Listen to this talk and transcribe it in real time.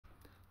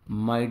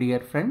My dear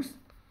friends,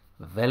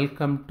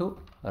 welcome to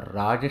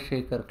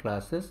Rajashekar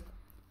classes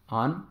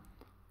on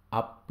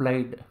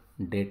applied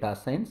data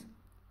science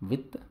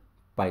with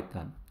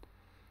Python.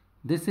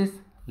 This is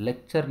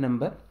lecture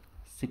number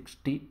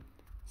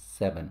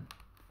 67.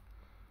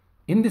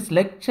 In this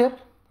lecture,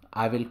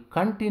 I will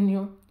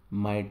continue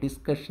my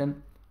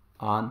discussion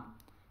on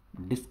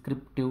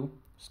descriptive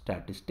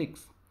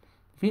statistics.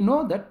 We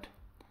know that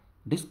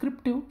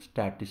descriptive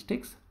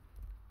statistics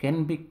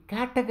can be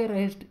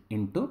categorized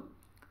into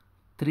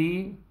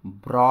three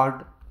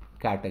broad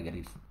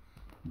categories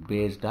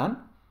based on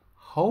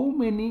how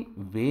many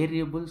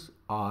variables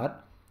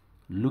are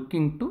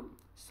looking to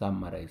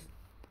summarize.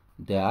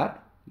 They are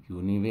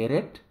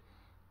univariate,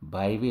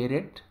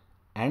 bivariate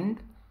and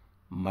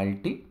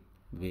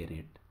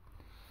multivariate.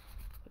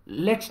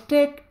 Let's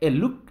take a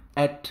look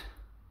at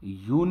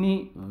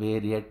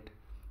univariate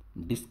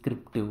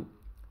descriptive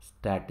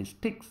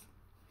statistics.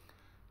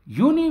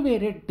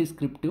 Univariate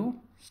descriptive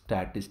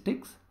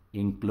statistics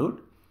include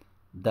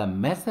the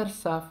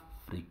measures of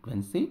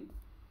frequency,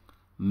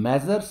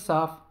 measures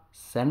of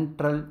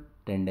central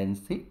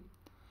tendency,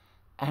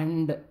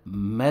 and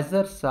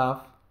measures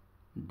of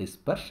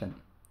dispersion.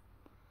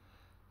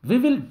 We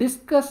will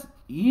discuss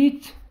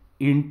each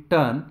in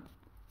turn.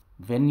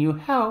 When you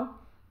have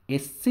a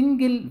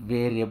single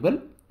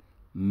variable,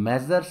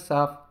 measures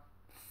of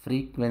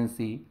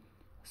frequency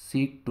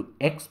seek to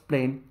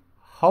explain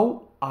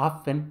how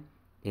often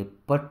a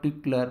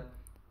particular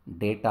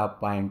data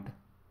point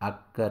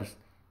occurs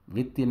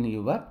within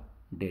your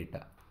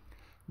data.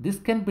 This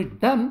can be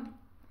done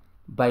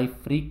by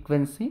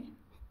frequency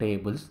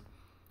tables,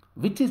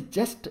 which is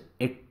just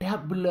a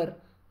tabular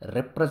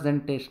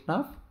representation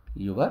of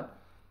your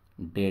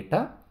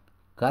data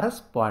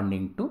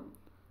corresponding to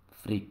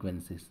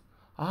frequencies.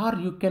 Or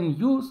you can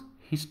use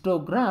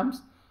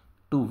histograms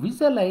to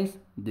visualize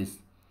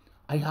this.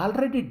 I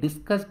already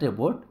discussed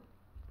about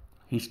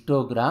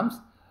histograms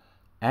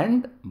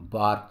and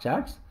bar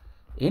charts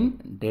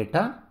in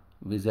data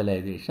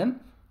visualization,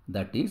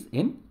 that is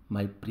in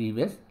my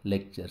previous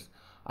lectures.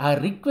 I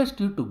request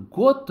you to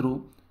go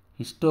through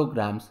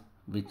histograms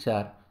which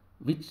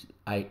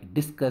I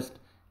discussed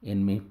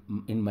in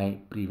my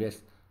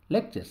previous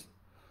lectures.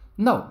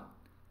 Now,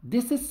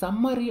 this is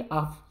summary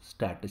of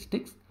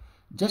statistics.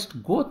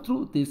 Just go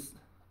through this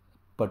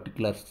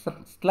particular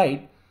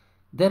slide.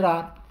 There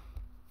are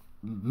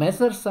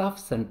measures of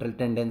central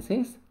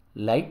tendencies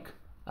like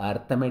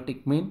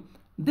arithmetic mean.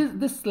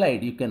 This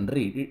slide you can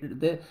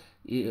read.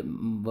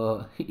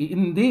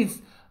 In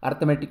this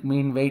arithmetic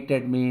mean,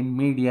 weighted mean,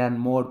 median,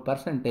 mode,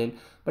 percentile,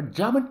 but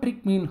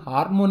geometric mean,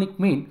 harmonic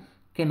mean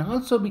can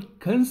also be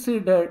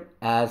considered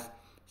as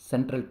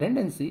central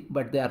tendency,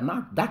 but they are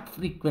not that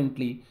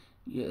frequently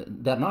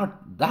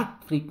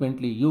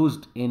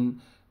used in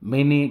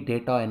many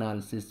data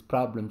analysis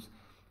problems.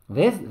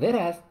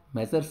 Whereas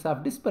measures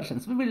of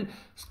dispersions, we will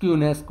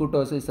skewness,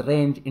 kurtosis,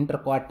 range,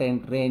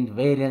 interquartile range,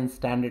 variance,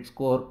 standard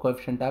score,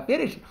 coefficient of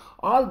variation.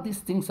 All these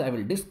things I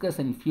will discuss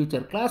in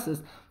future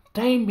classes.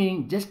 Time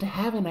being, just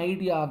have an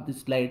idea of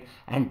this slide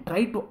and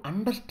try to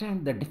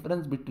understand the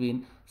difference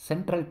between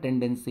central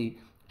tendency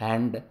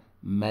and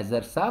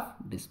measures of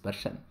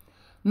dispersion.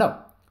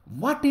 Now,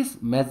 what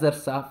is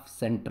measures of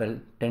central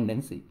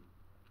tendency?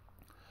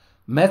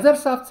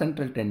 Measures of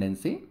central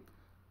tendency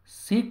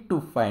seek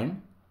to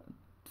find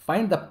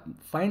the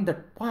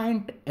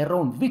point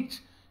around which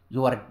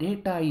your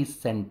data is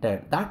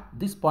centered.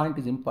 This point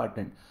is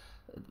important.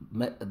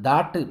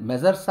 That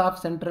measures of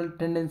central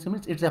tendency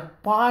means it's a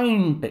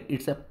point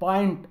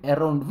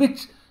around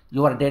which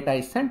your data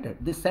is centered.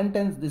 This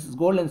is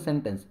golden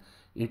sentence.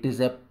 It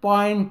is a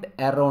point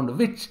around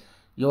which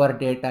your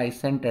data is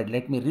centered.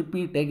 Let me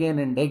repeat again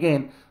and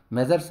again.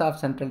 Measures of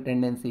central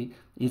tendency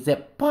is a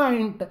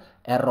point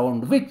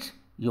around which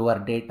your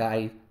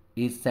data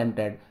is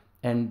centered,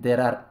 and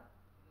there are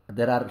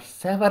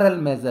several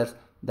measures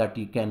that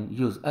you can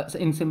use.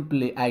 In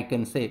simply, I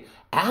can say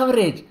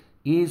average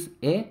is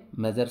a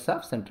measure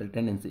of central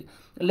tendency.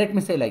 Let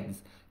me say like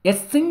this: a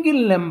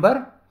single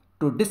number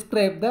to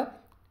describe the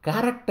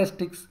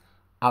characteristics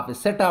of a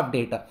set of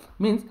data.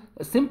 Means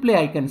simply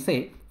I can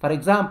say, for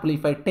example,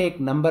 if I take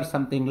number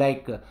something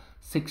like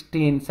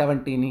 16,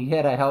 17,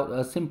 here I have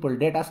a simple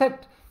data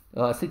set,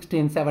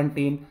 16,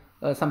 17,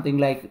 something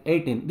like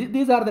 18.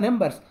 These are the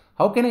numbers.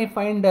 How can I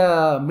find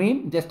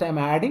mean? Just I am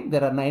adding,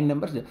 there are 9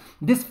 numbers.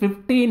 This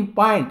 15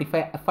 point, if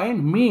I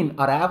find mean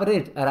or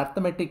average or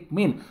arithmetic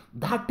mean,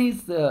 that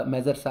is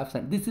measures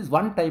of, this is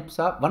one type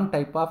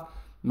of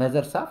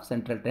measures of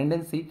central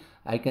tendency.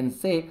 I can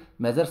say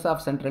measures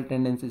of central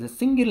tendency is a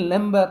single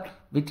number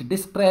which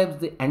describes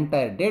the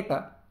entire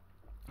data.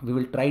 We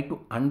will try to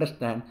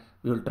understand,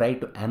 we will try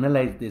to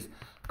analyze this.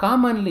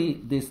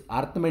 Commonly, this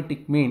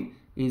arithmetic mean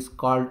is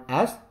called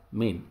as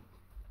mean.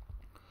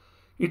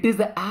 It is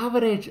the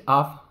average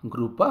of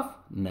group of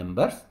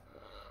numbers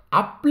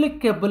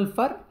applicable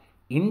for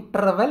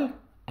interval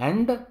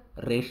and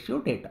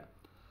ratio data.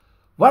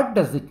 What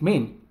does it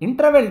mean?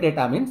 Interval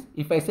data means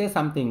if I say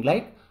something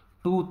like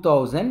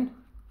 2000,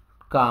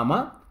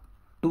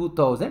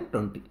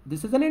 2020.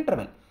 This is an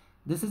interval.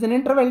 This is an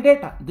interval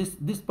data.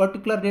 This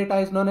particular data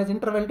is known as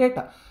interval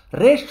data.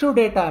 Ratio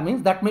data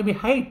means that may be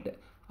height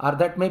or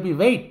that may be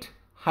weight.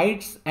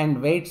 Heights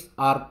and weights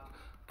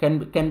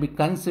can be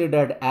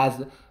considered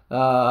as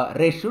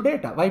ratio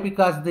data. Why?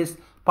 Because these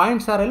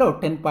points are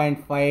allowed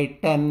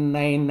 10.5, 10,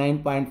 9,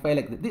 9.5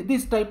 like this.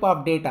 This type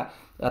of data,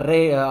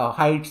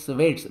 heights,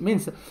 weights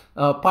means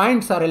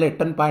points are allowed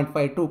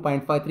 10.5,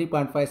 2.5,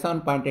 3.5,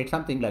 7.8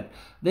 something like.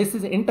 This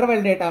is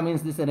interval data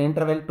means this is an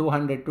interval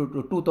 200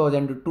 to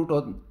 2000 to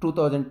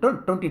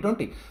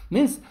 2020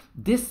 means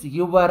this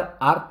your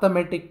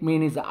arithmetic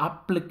mean is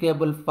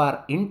applicable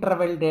for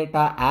interval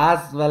data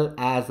as well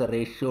as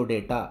ratio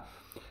data.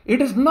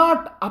 It is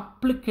not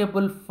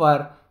applicable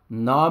for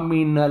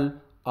nominal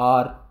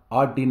or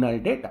ordinal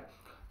data.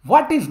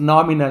 What is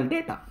nominal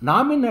data?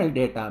 Nominal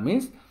data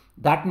means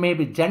that may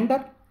be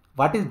gender.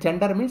 What is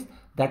gender means?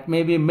 That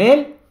may be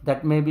male,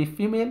 that may be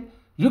female.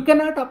 You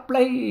cannot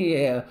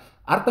apply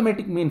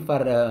arithmetic mean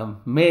for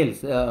males,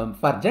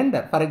 for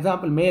gender. For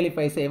example, male if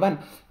I say 1,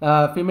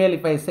 female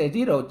if I say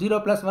 0, 0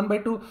 plus 1 by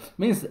 2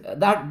 means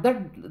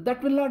that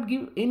will not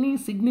give any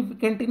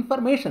significant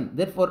information.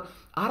 Therefore,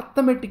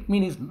 arithmetic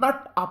mean is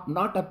not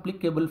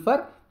applicable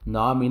for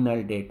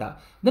nominal data.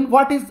 Then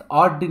what is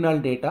ordinal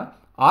data?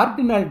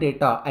 Ordinal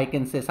data, I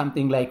can say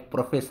something like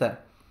professor,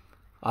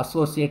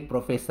 associate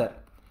professor,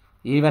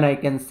 even I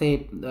can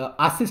say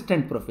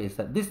assistant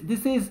professor.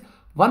 This is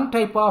one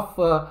type of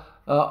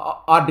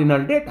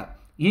ordinal data.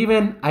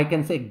 Even I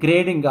can say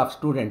grading of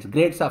students,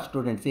 grades of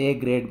students, A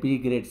grade, B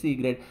grade, C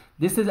grade.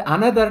 This is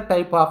another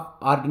type of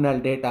ordinal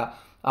data.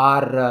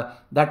 Or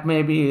that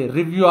may be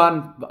review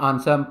on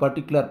some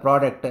particular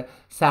product,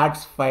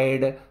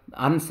 satisfied,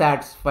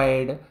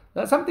 unsatisfied,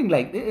 something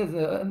like this.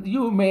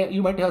 You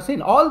might have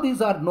seen all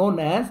these are known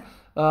as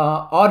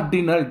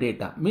ordinal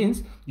data.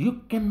 Means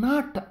you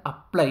cannot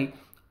apply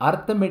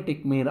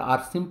arithmetic mean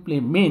or simply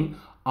mean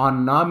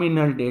on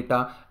nominal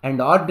data and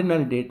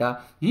ordinal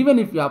data. Even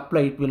if you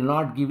apply, it will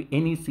not give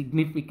any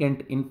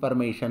significant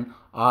information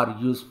or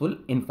useful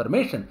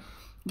information.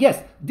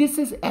 Yes, this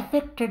is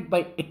affected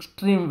by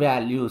extreme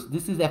values.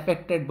 This is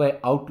affected by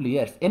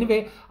outliers.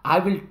 Anyway, I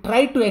will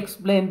try to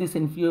explain this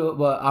in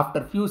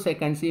after few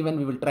seconds. Even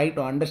we will try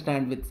to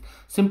understand with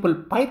simple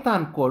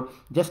Python code.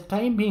 Just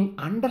time being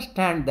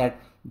understand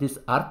that this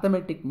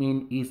arithmetic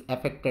mean is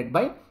affected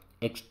by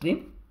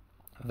extreme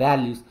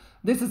values.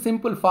 This is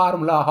simple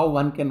formula how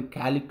one can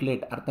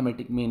calculate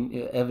arithmetic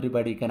mean.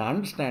 Everybody can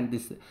understand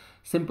this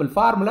simple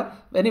formula.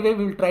 Anyway,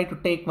 we will try to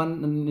take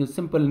one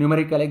simple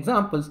numerical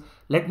examples.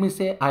 Let me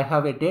say I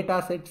have a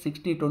data set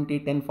 60, 20,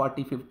 10,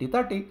 40, 50,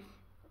 30.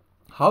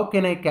 How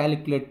can I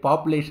calculate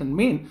population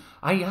mean?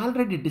 I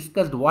already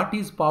discussed what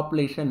is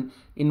population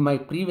in my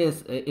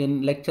previous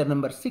in lecture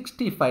number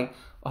 65.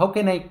 How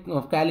can I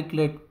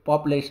calculate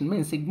population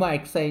mean?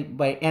 Sigma xi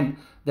by n.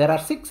 There are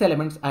 6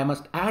 elements. I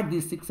must add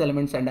these 6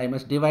 elements and I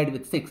must divide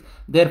with 6.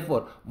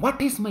 Therefore,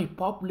 what is my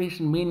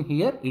population mean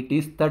here? It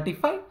is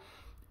 35.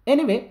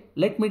 Anyway,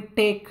 let me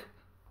take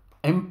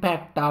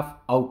impact of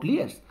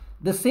outliers.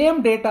 The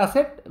same data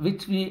set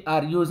which we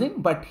are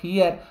using, but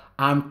here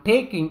I am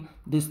taking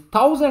this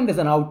 1000 as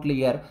an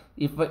outlier.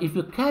 If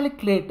you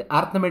calculate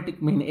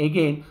arithmetic mean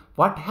again,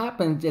 what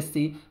happens? Just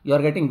see, you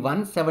are getting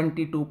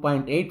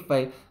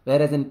 172.85,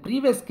 whereas in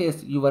previous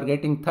case you were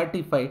getting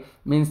 35.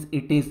 Means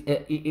it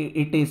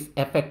is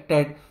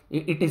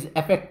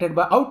affected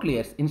by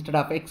outliers. Instead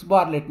of x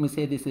bar, let me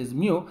say this is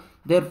mu.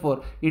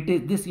 Therefore, it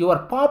is this your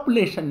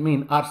population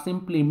mean or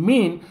simply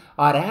mean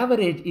or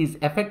average is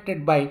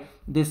affected by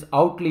this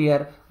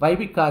outlier. Why?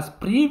 Because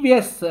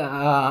previous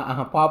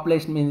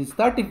population mean is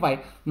 35.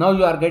 Now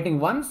you are getting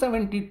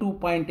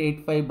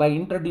 172.85 by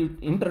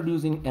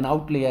introducing an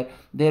outlier.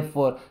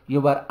 Therefore,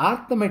 your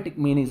arithmetic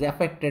mean is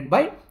affected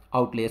by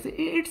outliers.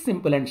 It's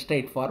simple and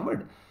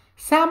straightforward.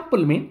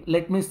 Sample mean,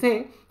 let me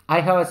say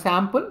I have a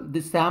sample.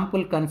 This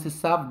sample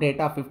consists of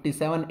data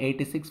 57,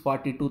 86,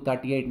 42,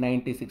 38,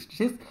 90,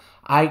 66.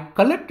 I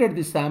collected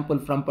this sample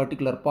from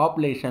particular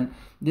population.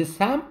 This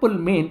sample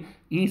mean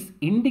is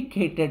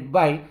indicated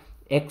by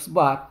x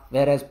bar,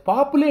 whereas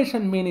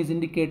population mean is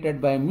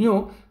indicated by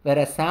mu,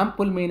 whereas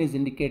sample mean is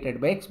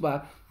indicated by x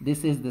bar.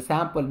 This is the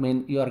sample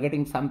mean. You are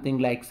getting something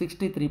like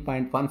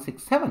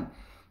 63.167.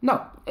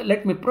 Now,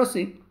 let me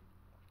proceed.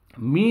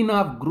 Mean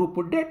of group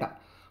data.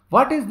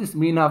 What is this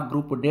mean of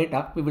group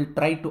data? We will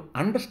try to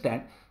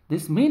understand.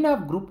 This mean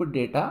of group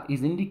data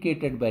is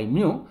indicated by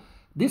mu.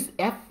 This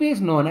f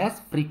is known as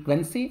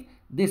frequency.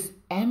 This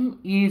m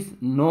is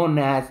known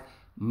as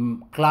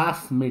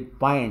class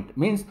midpoint.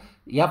 Means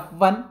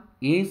f1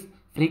 is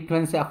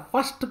frequency of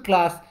first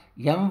class,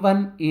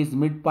 m1 is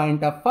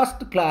midpoint of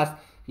first class,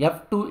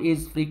 f2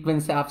 is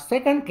frequency of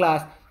second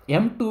class,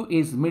 m2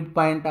 is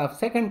midpoint of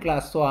second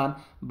class, so on,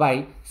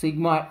 by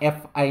sigma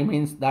fi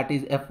means that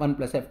is f1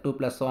 plus f2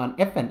 plus so on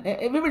fn.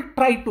 We will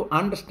try to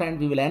understand,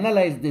 we will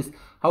analyze this.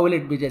 How will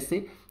it be? Just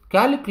see,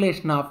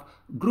 calculation of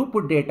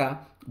Grouped data.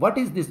 What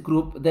is this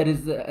group? There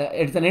is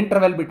it's an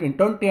interval between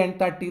 20 and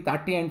 30,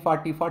 30 and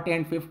 40, 40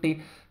 and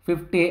 50,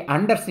 50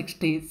 under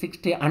 60,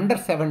 60 under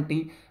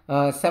 70,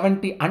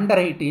 70 under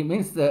 80.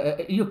 Means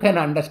you can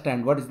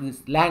understand what is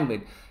this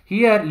language.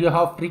 Here you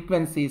have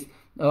frequencies.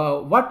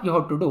 What you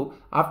have to do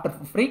after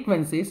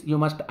frequencies, you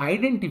must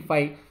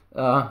identify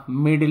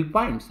middle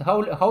points. How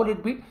will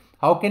it be?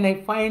 How can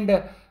I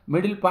find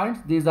middle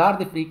points? These are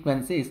the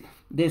frequencies.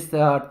 This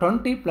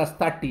 20 plus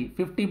 30,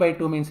 50 by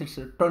 2 means it's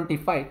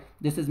 25.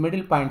 This is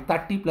middle point.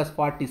 30 plus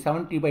 40,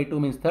 70 by 2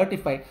 means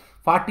 35.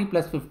 40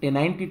 plus 50,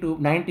 92,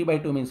 90 by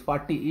 2 means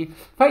 40.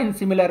 In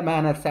similar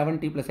manner,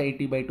 70 plus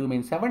 80 by 2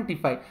 means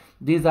 75.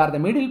 These are the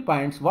middle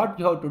points. What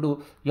you have to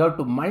do? You have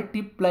to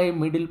multiply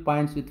middle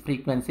points with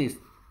frequencies.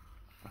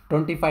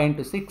 25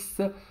 into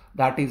 6,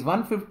 that is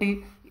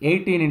 150.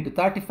 18 into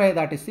 35,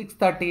 that is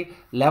 630.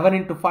 11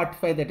 into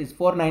 45, that is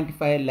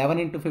 495. 11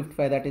 into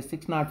 55, that is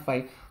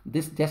 605.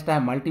 This just I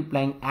am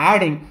multiplying,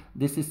 adding.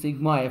 This is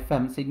sigma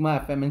fm.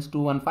 Sigma fm means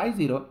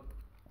 2150.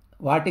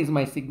 What is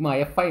my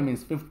sigma fi?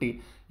 Means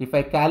 50. If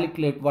I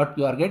calculate what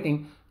you are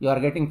getting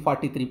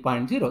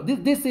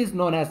 43.0. This is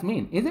known as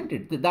mean, isn't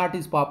it? That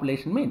is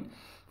population mean.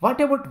 What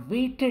about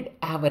weighted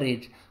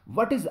average?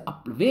 What is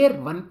where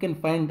one can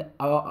find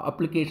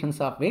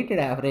applications of weighted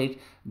average?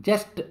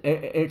 Just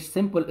it's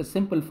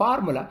simple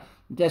formula.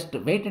 Just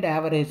weighted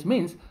average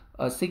means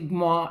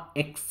sigma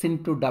x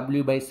into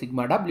w by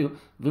sigma w.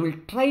 We will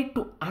try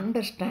to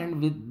understand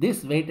with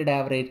this weighted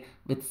average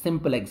with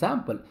simple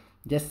example.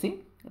 Just see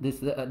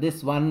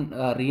this one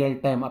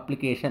real-time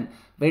application.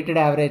 Weighted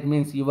average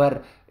means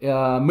your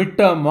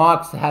midterm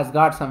marks has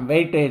got some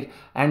weightage,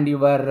 and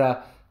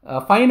your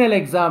final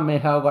exam may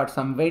have got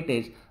some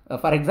weightage.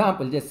 For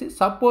example, just see,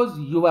 suppose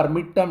your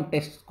midterm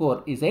test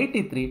score is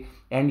 83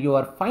 and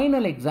your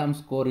final exam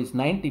score is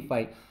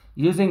 95.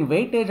 Using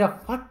weightage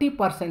of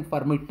 40%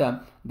 for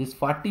midterm, this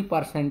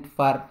 40%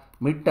 for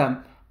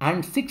midterm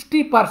and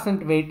 60%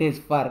 weightage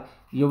for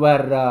your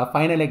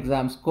final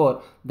exam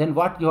score, then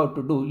what you have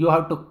to do? You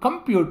have to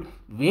compute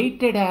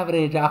weighted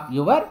average of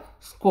your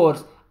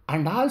scores,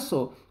 and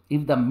also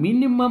if the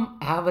minimum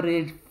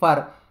average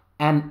for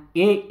an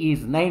A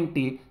is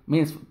 90,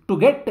 means to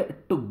get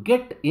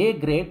A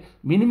grade,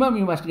 minimum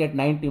you must get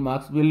 90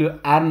 marks. Will you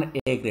earn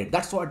A grade?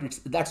 That's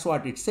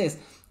what it says.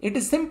 It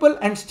is simple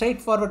and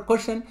straightforward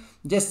question.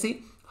 Just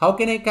see, how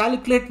can I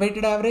calculate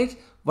weighted average?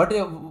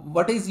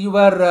 What is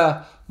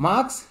your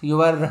marks?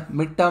 Your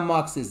midterm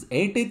marks is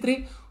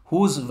 83,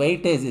 whose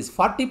weightage is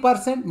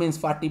 40%, means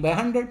 40 by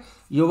 100.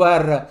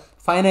 Your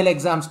final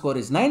exam score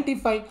is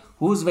 95,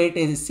 whose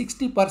weightage is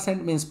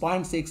 60%, means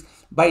 0.6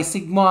 by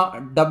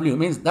sigma w,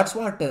 means that's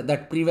what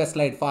that previous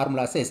slide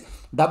formula says.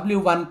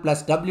 W1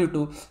 plus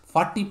W2,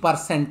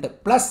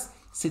 40% plus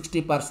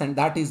 60%,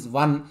 that is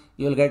 1.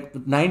 You will get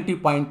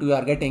 90.2 you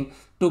are getting.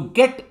 To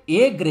get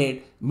A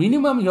grade,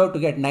 minimum you have to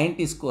get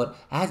 90 score.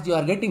 As you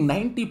are getting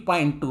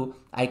 90.2,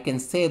 I can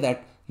say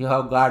that you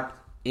have got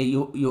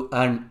you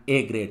earned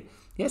A grade.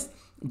 Yes,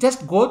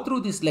 just go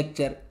through this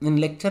lecture. In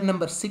lecture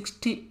number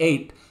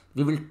 68,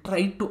 we will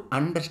try to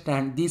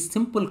understand these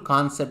simple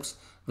concepts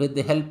with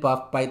the help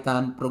of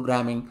Python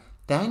programming.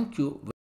 Thank you.